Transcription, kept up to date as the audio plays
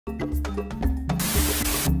So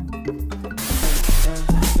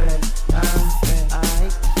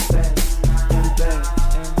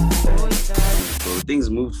things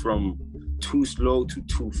moved from too slow to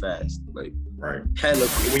too fast. Like, right. Hella.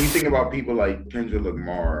 When you think about people like Kendrick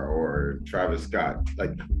Lamar or Travis Scott,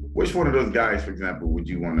 like which one of those guys, for example, would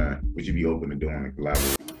you be open to doing a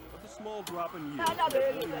collaboration? A small drop in yield,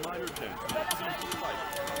 only minor dents.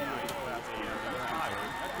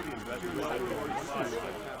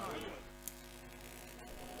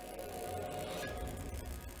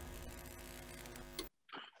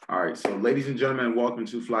 All right, so ladies and gentlemen, welcome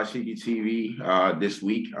to Flyshikis TV. This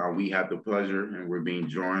week, we have the pleasure, and we're being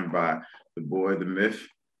joined by the boy, the myth,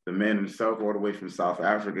 the man himself, all the way from South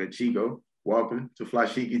Africa, Chico. Welcome to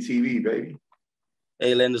Flyshikis TV, baby.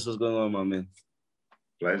 Hey, Landis, what's going on, my man?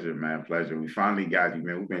 Pleasure, man, pleasure. We finally got you,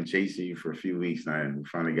 man. We've been chasing you for a few weeks now, and we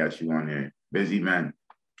finally got you on here. Busy man.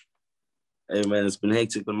 Hey, man, it's been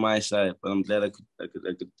hectic on my side, but I'm glad I could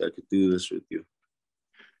do this with you.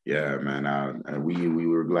 Yeah, man. We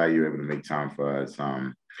were glad you were able to make time for us.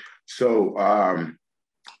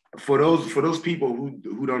 For those people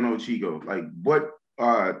who don't know Chico, like what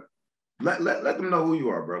let them know who you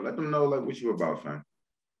are, bro. Let them know like what you about, fam.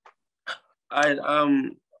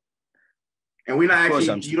 And we're not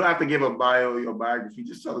actually you don't have to give a bio or biography,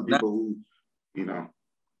 just tell the people who, you know.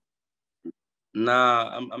 Nah,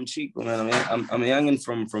 I'm Chico, man. I'm a youngin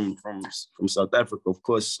from South Africa, of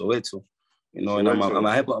course, Soweto. You know, and I'm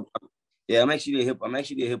a hip hop. Yeah, I'm actually a hip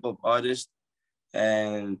hop artist,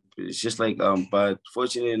 and it's just like But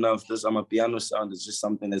fortunately enough, I'm a piano sound. It's just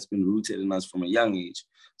something that's been rooted in us from a young age.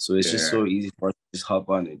 So it's just so easy for us to just hop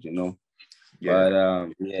on it, you know. Yeah.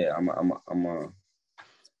 But yeah,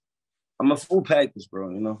 I'm a full package, bro.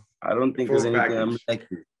 You know, I don't think there's anything I'm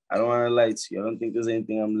lacking. I don't want to lie to you. I don't think there's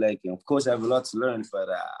anything I'm lacking. Of course, I have a lot to learn, but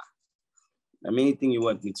I'm anything you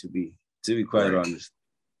want me to be quite honest.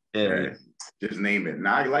 Yeah. Just name it.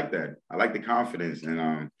 Now I like that. I like the confidence,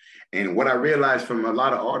 and what I realized from a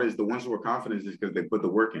lot of artists, the ones who are confident is because they put the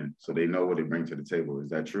work in, so they know what they bring to the table. Is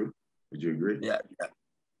that true? Would you agree?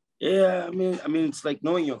 Yeah. I mean, it's like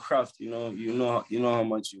knowing your craft. You know how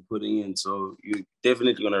much you're putting in, so you're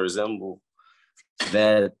definitely gonna resemble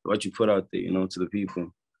that what you put out there, you know, to the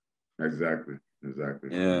people. Exactly.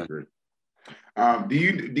 Yeah. Do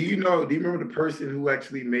you remember the person who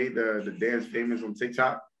actually made the dance famous on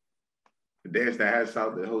TikTok? The dance that has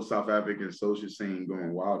the whole South African social scene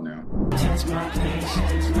going wild now.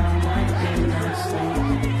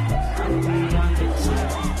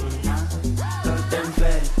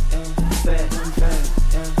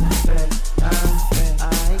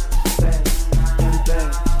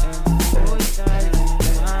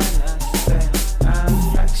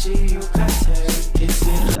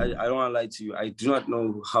 I don't want to lie to you. I do not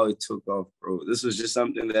know how it took off, bro. This was just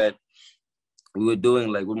something that we were doing,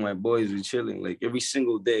 like with my boys. We chilling, like every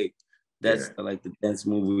single day. That's like the dance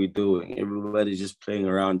move we were doing. Everybody's just playing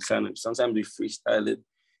around. Sometimes we freestyle it.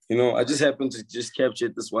 You know, I just happened to just capture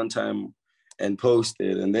it this one time and post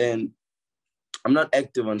it. And then I'm not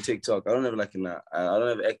active on TikTok. I don't have an active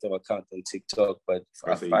account on TikTok, but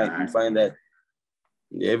I find that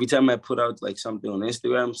every time I put out like something on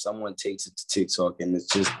Instagram, someone takes it to TikTok, and it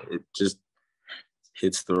just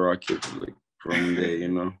hits the rocket like from there, you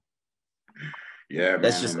know. Yeah,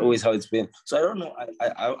 that's just always how it's been. So I don't know.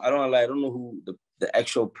 I don't lie. I don't know who the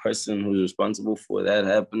actual person who's responsible for that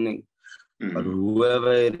happening, but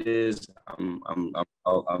whoever it is, I'm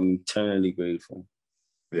eternally grateful.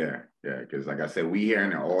 Yeah, because like I said, we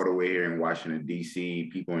hearing it all the way here in Washington D.C.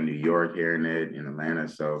 People in New York hearing it, in Atlanta.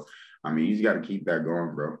 So I mean, you just got to keep that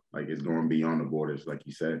going, bro. Like it's going beyond the borders, like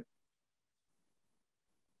you said.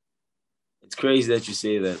 It's crazy that you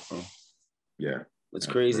say that, bro. Yeah, it's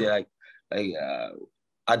crazy. True.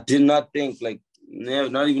 I did not think, like,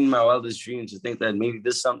 not even in my wildest dreams, to think that maybe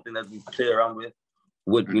this is something that we play around with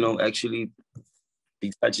would, you know, actually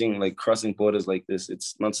be touching, like, crossing borders like this.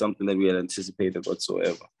 It's not something that we had anticipated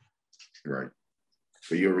whatsoever. Right.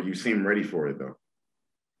 But you seem ready for it, though.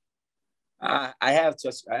 I have to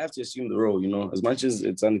assume the role, you know, as much as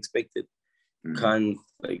it's unexpected. Can't,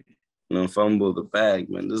 like, you know, fumble the bag,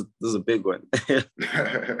 man. This is a big one.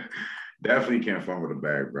 Definitely can't fumble the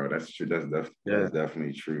bag, bro. That's true. That's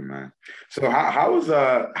definitely true, man. So how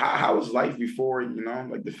was life before, you know,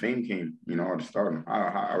 like the fame came, you know, or the stardom?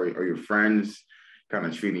 How are your friends kind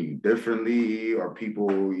of treating you differently? Are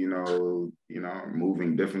people, you know,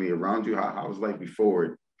 moving differently around you? How was life before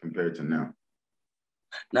it compared to now?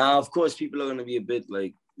 Now, of course, people are gonna be a bit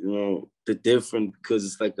like, you know, bit different, because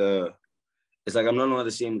it's like I'm not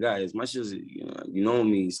the same guy. As much as you know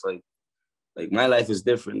me, it's like like my life is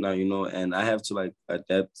different now, you know, and I have to like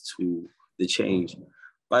adapt to the change.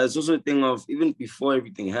 But it's also a thing of even before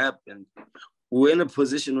everything happened, we're in a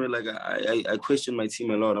position where like I question my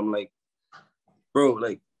team a lot. I'm like, bro,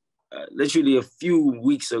 like literally a few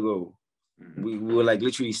weeks ago, we were like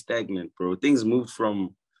literally stagnant, bro. Things moved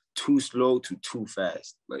from too slow to too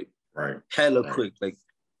fast, like hella quick. Like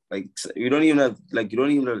you don't even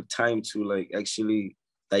have time to like actually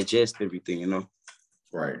digest everything, you know.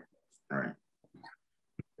 Right.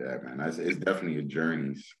 Yeah, man, it's definitely a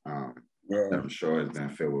journey. I'm sure it's been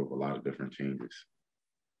filled with a lot of different changes.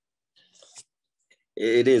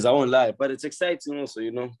 It is, I won't lie, but it's exciting also,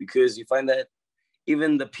 you know, because you find that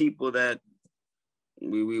even the people that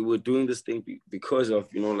we were doing this thing because of,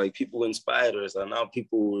 you know, like people who inspired us are now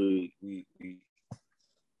people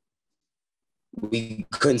we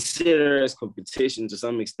consider as competition to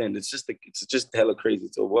some extent. It's just hella crazy.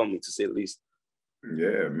 It's overwhelming to say the least.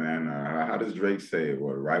 Yeah, man. How does Drake say it?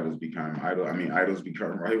 What, rivals become idols? I mean, idols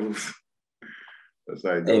become rivals. That's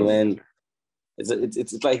how it goes. Hey, man.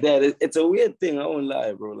 It's like that. It's a weird thing. I won't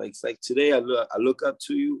lie, bro. Like it's like today I look up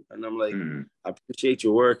to you and I'm like, I appreciate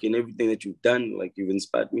your work and everything that you've done. Like you've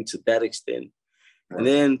inspired me to that extent. Right. And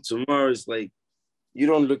then tomorrow it's like you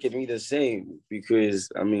don't look at me the same because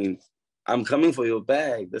I mean I'm coming for your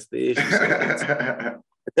bag. That's the issue. So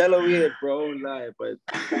it's hella weird, bro. I won't lie, but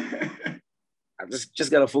I just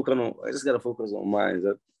gotta focus on mine.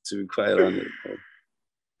 To be quite honest, bro.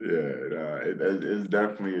 Yeah, it's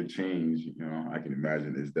definitely a change. You know, I can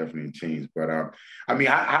imagine it's definitely a change. But I mean,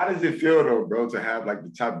 how does it feel though, bro, to have like the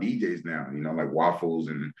top DJs now? You know, like Waffles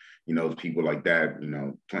and you know people like that. You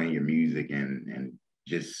know, playing your music and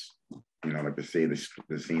just you know, like to say the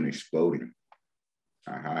scene exploding.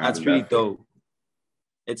 That's pretty dope.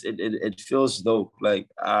 It feels dope. Like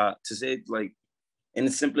to say it like in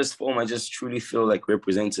the simplest form, I just truly feel like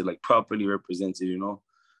represented, like properly represented. You know,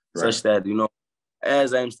 such that you know.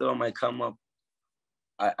 As I'm still on my come up,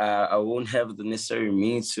 I won't have the necessary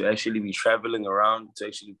means to actually be traveling around, to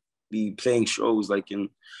actually be playing shows like in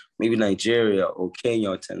maybe Nigeria or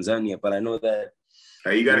Kenya or Tanzania. But I know that.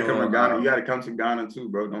 Hey, you gotta come to Ghana. You gotta come to Ghana too,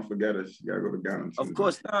 bro. Don't forget us. You gotta go to Ghana too. Of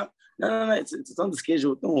course, no. It's on the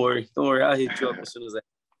schedule. Don't worry. I'll hit you up as soon as I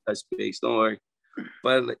touch base. Don't worry.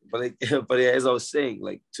 But yeah, as I was saying,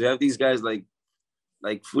 like to have these guys like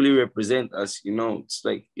fully represent us, you know, it's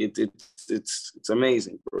like it's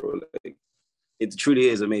amazing, bro. Like it truly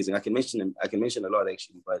is amazing. I can mention a lot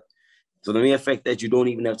actually, but so the mere fact that you don't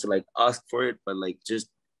even have to like ask for it, but like just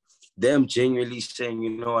them genuinely saying, you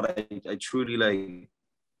know what, I truly like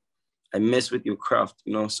I mess with your craft,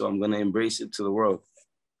 you know, so I'm gonna embrace it to the world.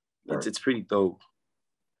 It's pretty dope.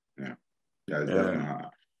 Yeah, it's definitely hard.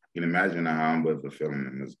 You can imagine how humble the feeling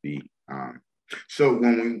it must be. So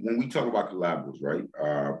when we talk about collabs, right?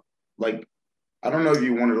 Like I don't know if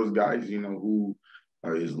you're one of those guys, you know, who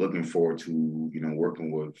is looking forward to, you know,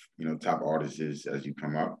 working with, you know, top artists as you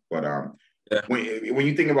come up. But when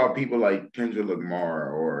you think about people like Kendrick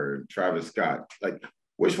Lamar or Travis Scott, like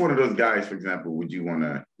which one of those guys, for example, would you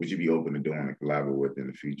be open to doing a collab with in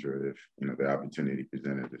the future if, you know, the opportunity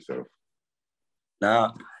presented itself?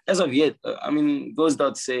 Nah, as of yet, I mean, it goes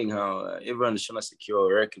without saying how everyone is trying to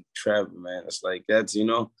secure a record travel, man. It's like that's, you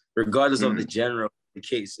know, regardless of the genre the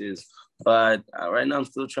case is. But right now, I'm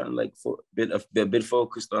still trying to like be a bit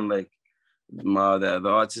focused on like the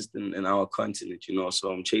artist in our continent, you know.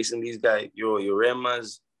 So I'm chasing these guys, your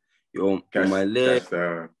Remas, your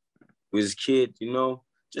Male, Wizkid, you know,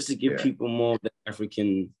 just to give people more of the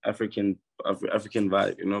African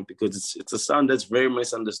vibe, you know, because it's a sound that's very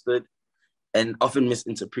misunderstood and often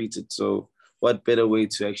misinterpreted. So what better way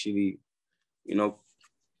to actually, you know,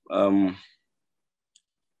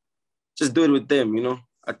 just do it with them, you know?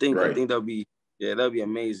 I think that'll be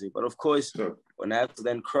amazing. But of course, when I have to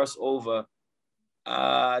then cross over,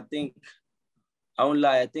 I think I won't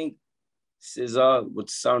lie, I think Cesar would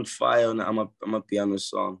sound fire on I'm a piano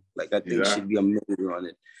song. Like I think she'd be amazing on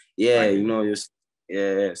it. Yeah, you know,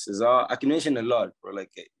 Cesar. I can mention a lot, bro.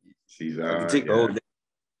 Like Cesar, I can take the whole day.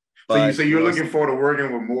 So you're looking forward to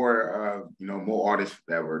working with more, you know, more artists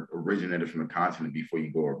that were originated from the continent before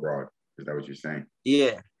you go abroad. Is that what you're saying?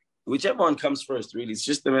 Yeah, whichever one comes first, really. It's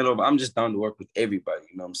just the matter of I'm just down to work with everybody.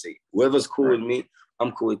 You know what I'm saying? Whoever's cool with me,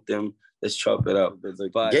 I'm cool with them. Let's chop it up. There's a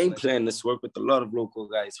game plan. Let's work with a lot of local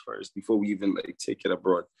guys first before we even like take it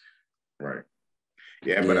abroad. Right.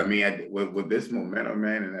 Yeah, but I mean, with this momentum,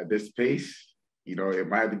 man, and at this pace, you know, it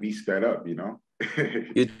might have to be sped up. You know.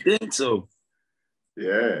 You think so?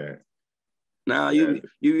 Yeah. Now you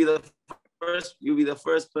be the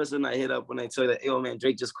first person I hit up when I tell you that, yo man,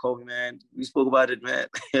 Drake just called me, man. We spoke about it, man.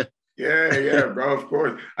 Yeah, bro. Of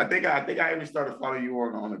course. I think I even started following you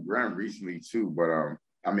on the gram recently too. But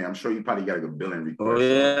I mean, I'm sure you probably got a billing Oh request.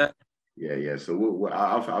 So yeah. yeah. So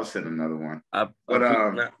I'll send another one. But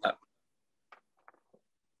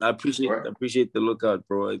I appreciate the lookout,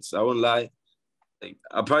 bro. I won't lie. Like,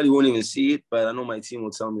 I probably won't even see it, but I know my team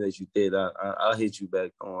will tell me that you did. I'll hit you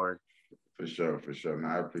back. Don't worry. For sure. No,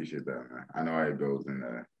 I appreciate that, man. I know how it goes in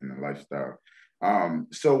the lifestyle.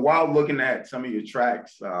 So while looking at some of your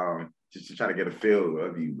tracks, just to try to get a feel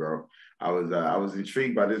of you, bro, I was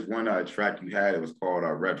intrigued by this one track you had. It was called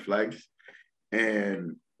Red Flags,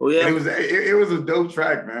 and oh yeah, it was a dope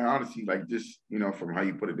track, man. Honestly, like just from how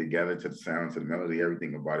you put it together to the sound to the melody,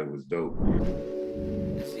 everything about it was dope.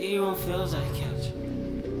 Zero feels like catch.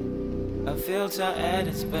 A filter at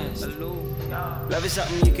its best. Love is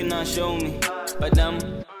something you cannot show me, but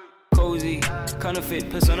I'm cozy,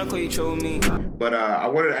 counterfeit persona control me. But I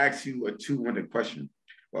wanted to ask you a two-worded question.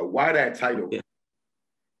 Well, why that title? Yeah.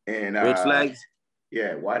 And Red Flags.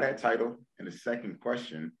 Yeah, why that title? And the second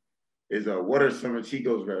question is, what are some of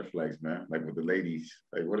Chico's red flags, man? Like with the ladies,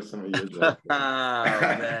 like what are some of your red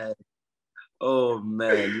flags? Oh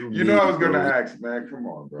man, you know I was gonna ask, man. Come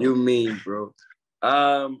on, bro. You mean, bro?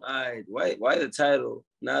 All right. Why the title?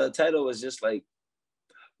 Now the title was just like,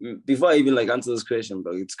 before I even like answer this question,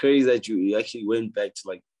 bro. It's crazy that you actually went back to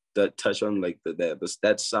like that touch on like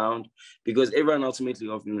that sound, because everyone ultimately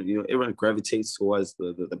everyone gravitates towards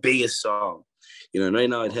the biggest song, and right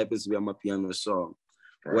now it happens to be a piano song,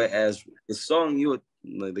 right. Whereas the song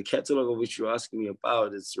like the catalog of which you're asking me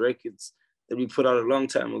about, it's records that we put out a long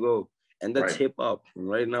time ago, and that's hip hop.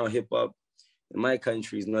 Right now, hip hop in my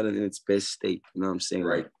country is not in its best state. You know what I'm saying?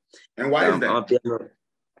 Right. Like, and why is that?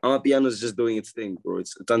 Amapiano is just doing its thing, bro.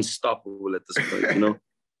 It's unstoppable at this point,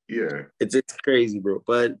 Yeah. It's crazy, bro.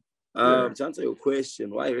 But to answer your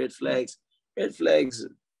question, why red flags? Red flags,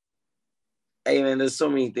 hey man, there's so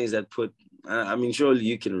many things that I mean, surely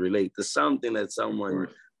you can relate. There's something that someone,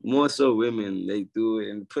 more so women, they do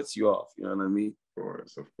and it puts you off, you know what I mean?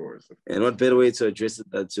 Of course. And what better way to address it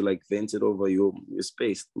than to like vent it over your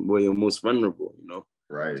space where you're most vulnerable,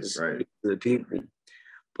 Right. To the people.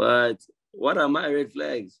 But what are my red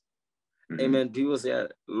flags? Mm-hmm. Hey man, people say a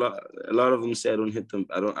lot of them say I don't hit them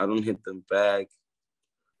back,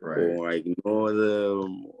 right? Or I ignore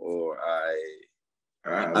them, or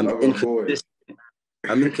I'm inconsistent.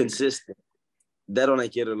 I'm inconsistent. That one I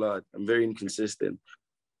get a lot. I'm very inconsistent.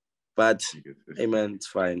 But hey man, it's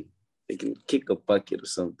fine. They can kick a bucket or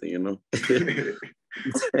something, It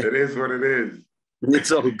is what it is.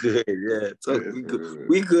 It's all good, yeah. It's all good.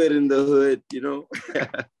 We good in the hood,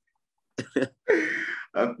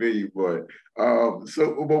 I feel you, boy. But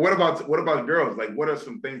what about girls? Like, what are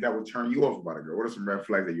some things that would turn you off about a girl? What are some red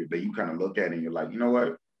flags that you kind of look at and you're like, you know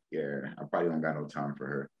what? Yeah, I probably don't got no time for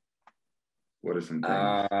her. What are some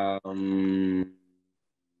things?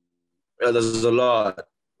 There's a lot.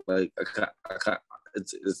 Like I can't.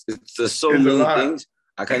 It's there's so many things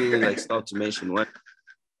I can't even like start to mention one.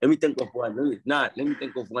 Let me think of one. Let me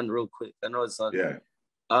think of one real quick. I know it's not. Yeah.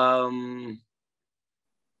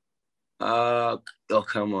 Oh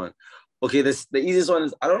come on. Okay, the easiest one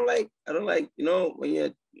is I don't like when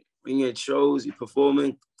you're at shows, you're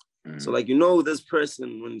performing. Mm-hmm. So like this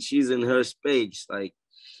person when she's in her space, like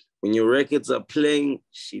when your records are playing,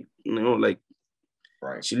 she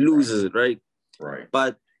she loses it, right? Right.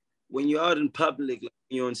 But when you're out in public, like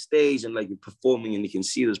you're on stage and like you're performing and you can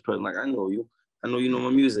see this person, like I know you know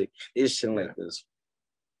my music. It's shit like this.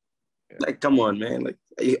 Yeah. Like, come on, man. Like,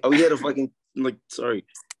 are we here to fucking sorry.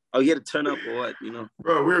 Are we here to turn up or what,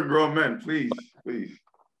 Bro, we're grown men, please.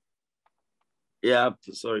 Yeah,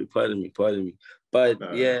 sorry, pardon me.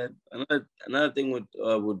 But yeah, another thing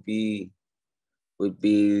would be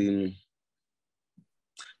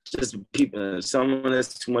just people, someone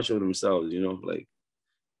that's too much of themselves, like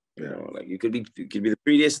like you could be the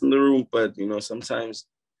prettiest in the room, but sometimes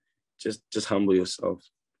just humble yourself.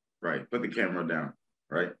 Right. Put the camera down.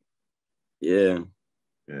 Right. Yeah.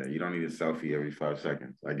 Yeah. You don't need a selfie every 5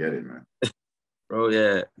 seconds. I get it, man. Bro,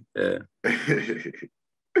 yeah. So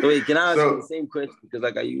wait, can I ask you the same question? Because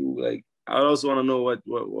like, are you like? I also want to know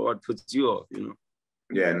what puts you off,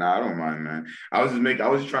 Yeah, I don't mind, man. I was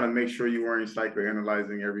just trying to make sure you weren't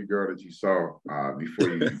psychoanalyzing every girl that you saw before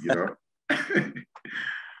you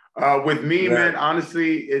with me, man,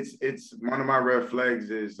 honestly, it's one of my red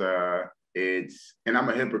flags is and I'm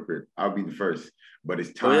a hypocrite. I'll be the first, but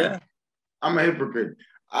it's time. Oh, yeah? I'm a hypocrite.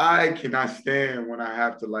 I cannot stand when I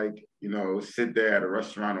have to sit there at a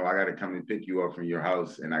restaurant or I got to come and pick you up from your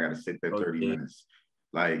house and I got to sit there 30 minutes.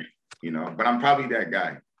 Like, but I'm probably that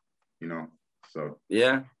guy, so.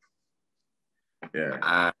 Yeah.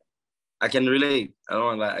 Yeah. I can relate. I don't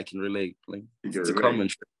want to lie. I can relate. Like, it's a common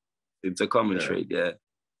trait. It's a common trait. Yeah.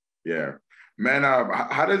 Yeah, man. How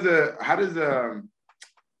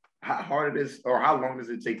hard it is, or how long does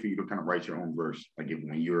it take for you to kind of write your own verse? Like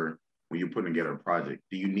when you're putting together a project,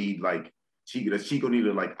 do you need like does Chico need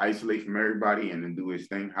to like isolate from everybody and then do his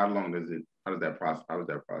thing? How does that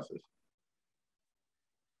process?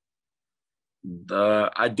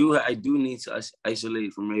 I do need to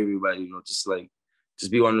isolate from everybody, you know,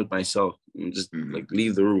 just be one with myself and just like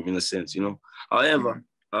leave the room in a sense, you know. However,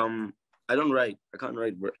 I don't write. I can't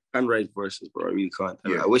write verses, bro. I really can't.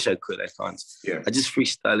 I wish I could. I can't. Yeah. I just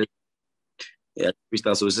freestyle it. Yeah,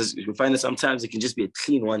 freestyle. So it's just, you find that sometimes it can just be a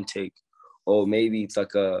clean one take, or maybe it's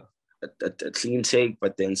like a clean take,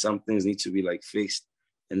 but then some things need to be like fixed,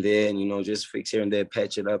 and then, you know, just fix here and there,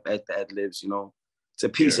 patch it up, add the ad libs, you know. It's a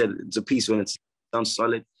piece. It's a piece when it sounds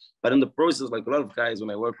solid. But in the process, like a lot of guys, when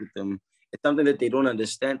I work with them, it's something that they don't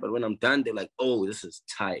understand. But when I'm done, they're like, "Oh, this is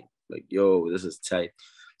tight." Like, "Yo, this is tight."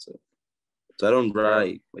 So I don't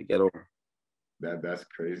write like at all. That's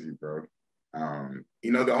crazy, bro.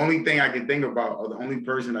 You know, the only thing I can think about, or the only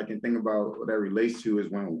person I can think about what that relates to is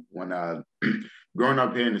when growing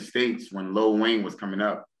up here in the States, when Lil Wayne was coming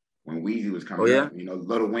up, when Weezy was coming up, you know,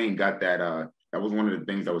 Lil Wayne got that. That was one of the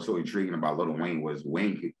things that was so intriguing about Lil Wayne was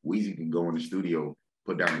Weezy could go in the studio,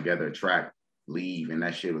 put down together a track, leave, and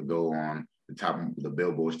that shit would go on the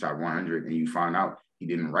Billboard's top 100, and you find out he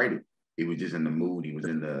didn't write it. He was just in the mood. He was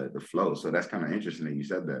in the flow. So that's kind of interesting that you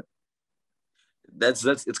said that. That's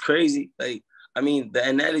it's crazy. Like, I mean, the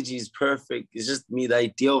analogy is perfect. It's just me. The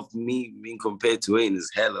idea of me being compared to Wayne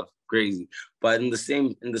is hella crazy. But in the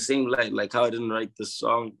same light, like how I didn't write the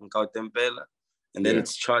song Nkau Tempela, and then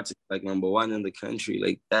it's charted like #1 in the country,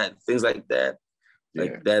 like that, things like that.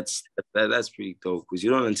 Like that's pretty dope because you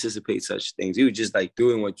don't anticipate such things. You're just like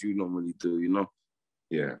doing what you normally do, you know?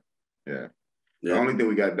 Yeah. The only thing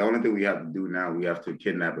we have to do now, we have to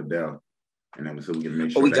kidnap Adele, and then so we can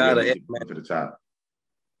make sure we that gotta go to the top.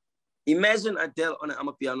 Imagine Adele on an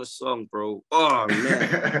Amapiano song, bro. Oh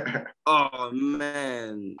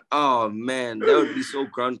man, oh man, that would be so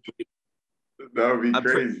groundbreaking. That would be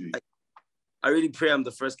crazy. I really pray I'm the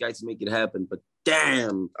first guy to make it happen, but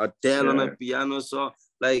damn, Adele on a piano song,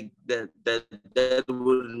 like that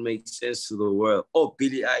wouldn't make sense to the world. Oh,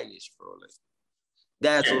 Billie Eilish, bro, like.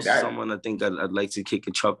 That's also someone I think I'd like to kick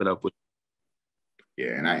and chop it up with.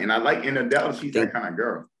 Yeah, and I like in Adele, she's that kind of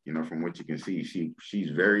girl, you know, from what you can see. She's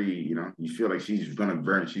very, you know, you feel like she's gonna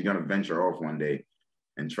venture off one day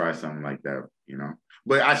and try something like that, you know.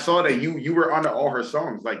 But I saw that you were under all her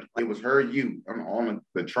songs, like it was her, you on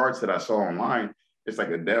the charts that I saw online. It's like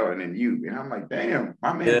Adele and then you, and I'm like, damn,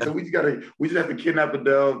 my man. Yeah. So we just have to kidnap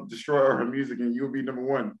Adele, destroy all her music, and you'll be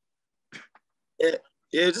 #1.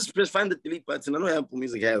 Yeah, just find the delete button. I know Apple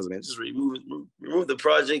Music has, man. Just remove the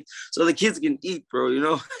project so the kids can eat, bro, you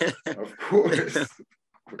know? Of course.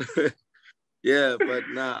 Yeah, but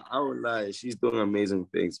nah, I won't lie. She's doing amazing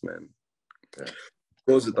things, man.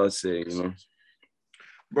 Goes without saying, you know?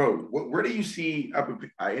 Bro, where do you see,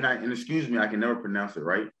 and excuse me, I can never pronounce it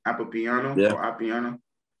right, Appiano or Appiano?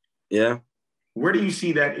 Yeah. Where do you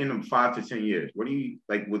see that in 5 to 10 years? What do you,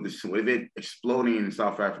 like with it exploding in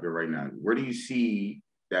South Africa right now, where do you see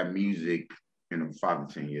that music in 5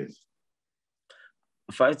 to 10 years?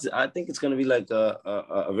 I think it's going to be like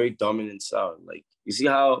a very dominant sound. Like, you see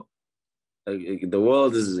how the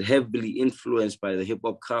world is heavily influenced by the hip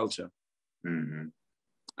hop culture. Mm-hmm.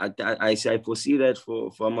 I foresee that for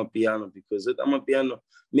Amapiano, because with Amapiano,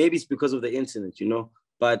 maybe it's because of the internet, you know,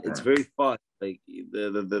 but it's very fast. Like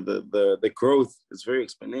the growth is very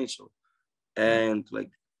exponential, and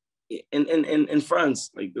like in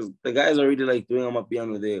France, like the guys are really like doing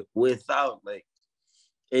Amapiano there without like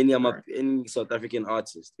any South African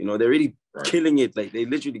artist. You know, they're really killing it. Like they're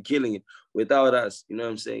literally killing it without us. You know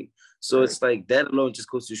what I'm saying? So it's like that alone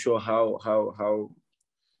just goes to show how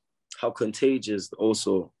contagious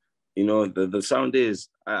also, you know, the sound is.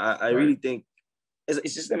 I really think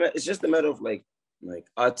it's just a matter of like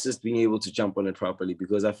artists being able to jump on it properly,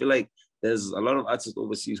 because I feel like there's a lot of artists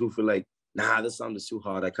overseas who feel like, nah, this sound is too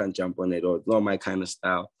hard, I can't jump on it, or it's not my kind of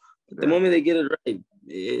style. But the moment they get it right,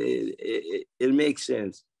 it makes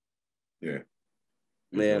sense. Yeah.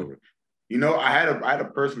 You know, I had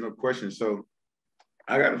a personal question. So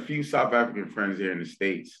I got a few South African friends here in the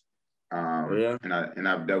States. And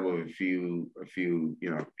I've dealt with a few, you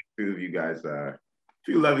know, a few of you guys, a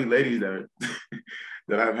few lovely ladies that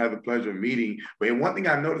that I've had the pleasure of meeting. But one thing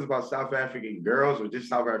I noticed about South African girls, or just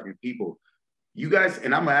South African people, you guys,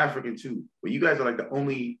 and I'm an African too, but you guys are like the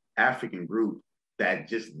only African group that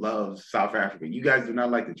just loves South Africa. You guys do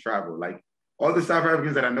not like to travel. Like all the South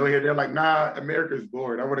Africans that I know here, they're like, nah, America's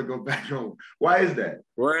bored. I want to go back home. Why is that?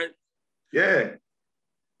 What? Yeah.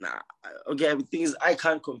 Nah. Okay. The thing is, I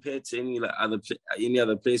can't compare to any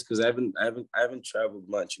other place because I haven't traveled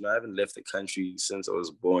much. You know, I haven't left the country since I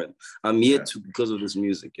was born. I'm here to because of this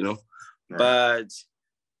music. You know, right. But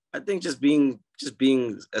I think just being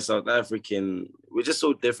a South African, we're just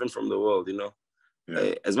so different from the world. You know,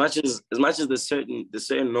 as much as the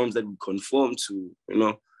certain norms that we conform to, you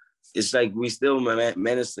know. It's like we still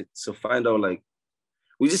manage to find out, like,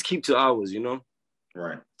 we just keep to ours, you know?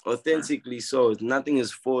 Right. Authentically, so nothing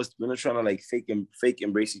is forced. We're not trying to like fake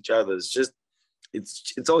embrace each other. It's just,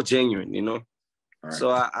 it's all genuine, you know? Right.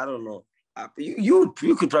 So I don't know. You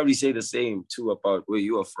could probably say the same too about where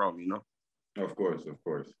you are from, you know? Of course.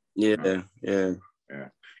 Yeah.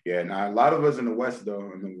 Now, a lot of us in the West,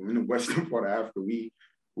 though, in the western part of Africa,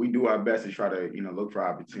 we do our best to try to, you know, look for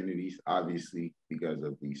opportunities, obviously, because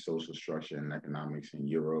of the social structure and economics in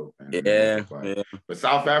Europe. But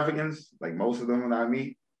South Africans, like most of them that I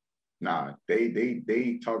meet, nah,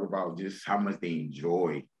 they talk about just how much they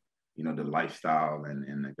enjoy, you know, the lifestyle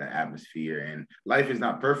and like the atmosphere. And life is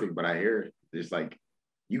not perfect, but I hear it. It's like,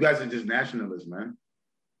 you guys are just nationalists, man.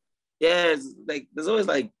 Yeah, it's like, there's always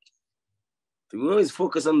like, we always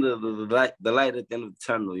focus on the light at the end of the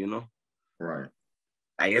tunnel, you know? Right.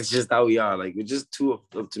 Like, it's just how we are. Like, we're just too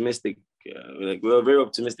optimistic. We're a very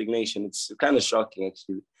optimistic nation. It's kind of shocking,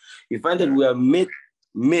 actually. You find that we are mid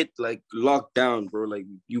like locked down, bro. Like,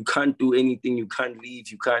 you can't do anything. You can't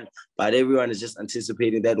leave. You can't. But everyone is just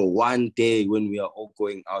anticipating that one day when we are all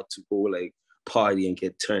going out to go like party and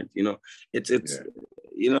get turned. You know,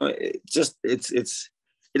 you know,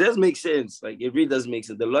 it does make sense. Like, it really does make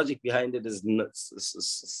sense. The logic behind it is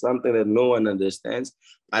something that no one understands,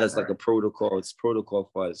 but it's like a protocol. It's protocol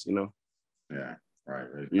for us, you know? Yeah, right.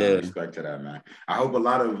 Yeah. Respect to that, man. I hope a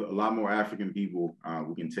lot more African people,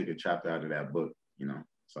 we can take a chapter out of that book, you know?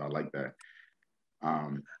 So I like that.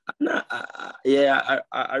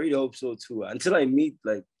 I really hope so too. Until I meet,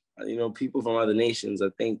 like, you know, people from other nations,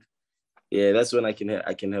 I think, that's when I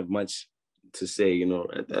can have much to say, you know?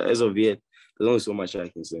 As of yet, there's only so much I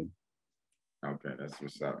can say. Okay, that's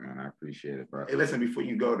what's up, man. I appreciate it, bro. Hey, listen, before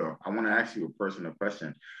you go though, I want to ask you a personal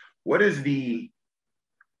question. What is the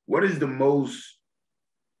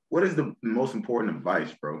most important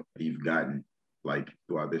advice, bro, that you've gotten like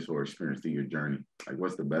throughout this whole experience, through your journey? Like,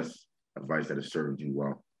 what's the best advice that has served you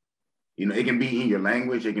well? You know, it can be in your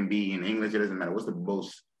language, it can be in English, it doesn't matter. What's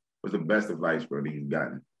the best advice, bro, that you've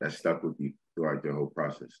gotten that stuck with you throughout your whole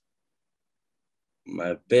process?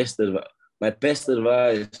 My best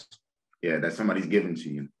advice. Yeah, that somebody's given to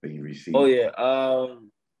you, that you received. Oh yeah.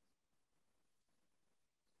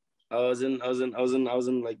 I was in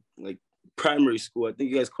like primary school. I think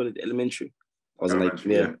you guys call it elementary. I was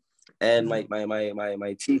elementary, in And my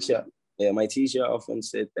teacher, my teacher often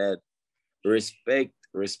said that respect,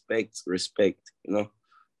 you know.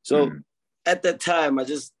 So at that time, I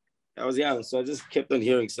was young, so I just kept on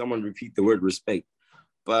hearing someone repeat the word respect.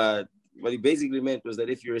 But what he basically meant was that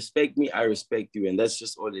if you respect me, I respect you, and that's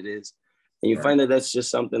just all it is. And you find that that's just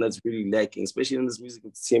something that's really lacking, especially in this music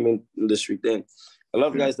entertainment industry. Then a lot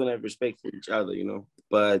of guys don't have respect for each other, you know.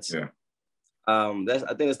 But I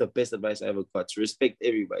think that's the best advice I ever got, to respect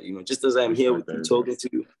everybody, you know. Just as I'm here with you, talking to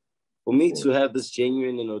you, for me to have this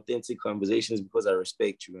genuine and authentic conversations because I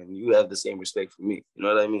respect you, and you have the same respect for me. You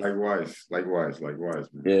know what I mean? Likewise,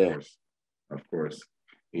 man. Yeah, of course.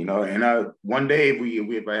 You know, and one day if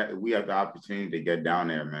we have the opportunity to get down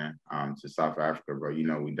there, man, to South Africa, bro, you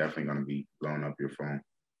know, we definitely gonna be blowing up your phone.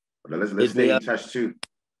 But let's stay in touch too.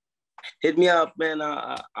 Hit me up, man.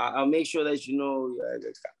 I'll make sure that, you know,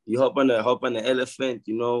 you hop on the elephant,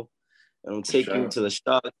 you know, and I'll take you to the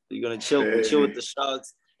sharks. You're gonna chill with the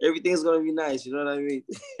sharks. Everything's gonna be nice. You know what I mean?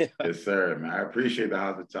 Yes, sir, man. I appreciate the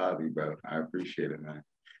hospitality, bro. I appreciate it, man.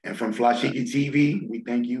 And from Flyshikis TV, we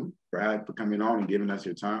thank you for coming on and giving us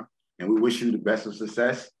your time. And we wish you the best of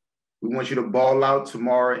success. We want you to ball out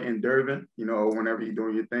tomorrow in Durban, you know, whenever you're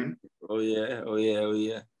doing your thing. Oh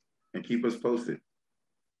yeah. And keep us posted.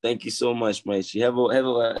 Thank you so much, mate. You have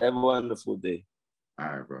a wonderful day. All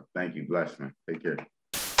right, bro. Thank you. Bless, man. Take care.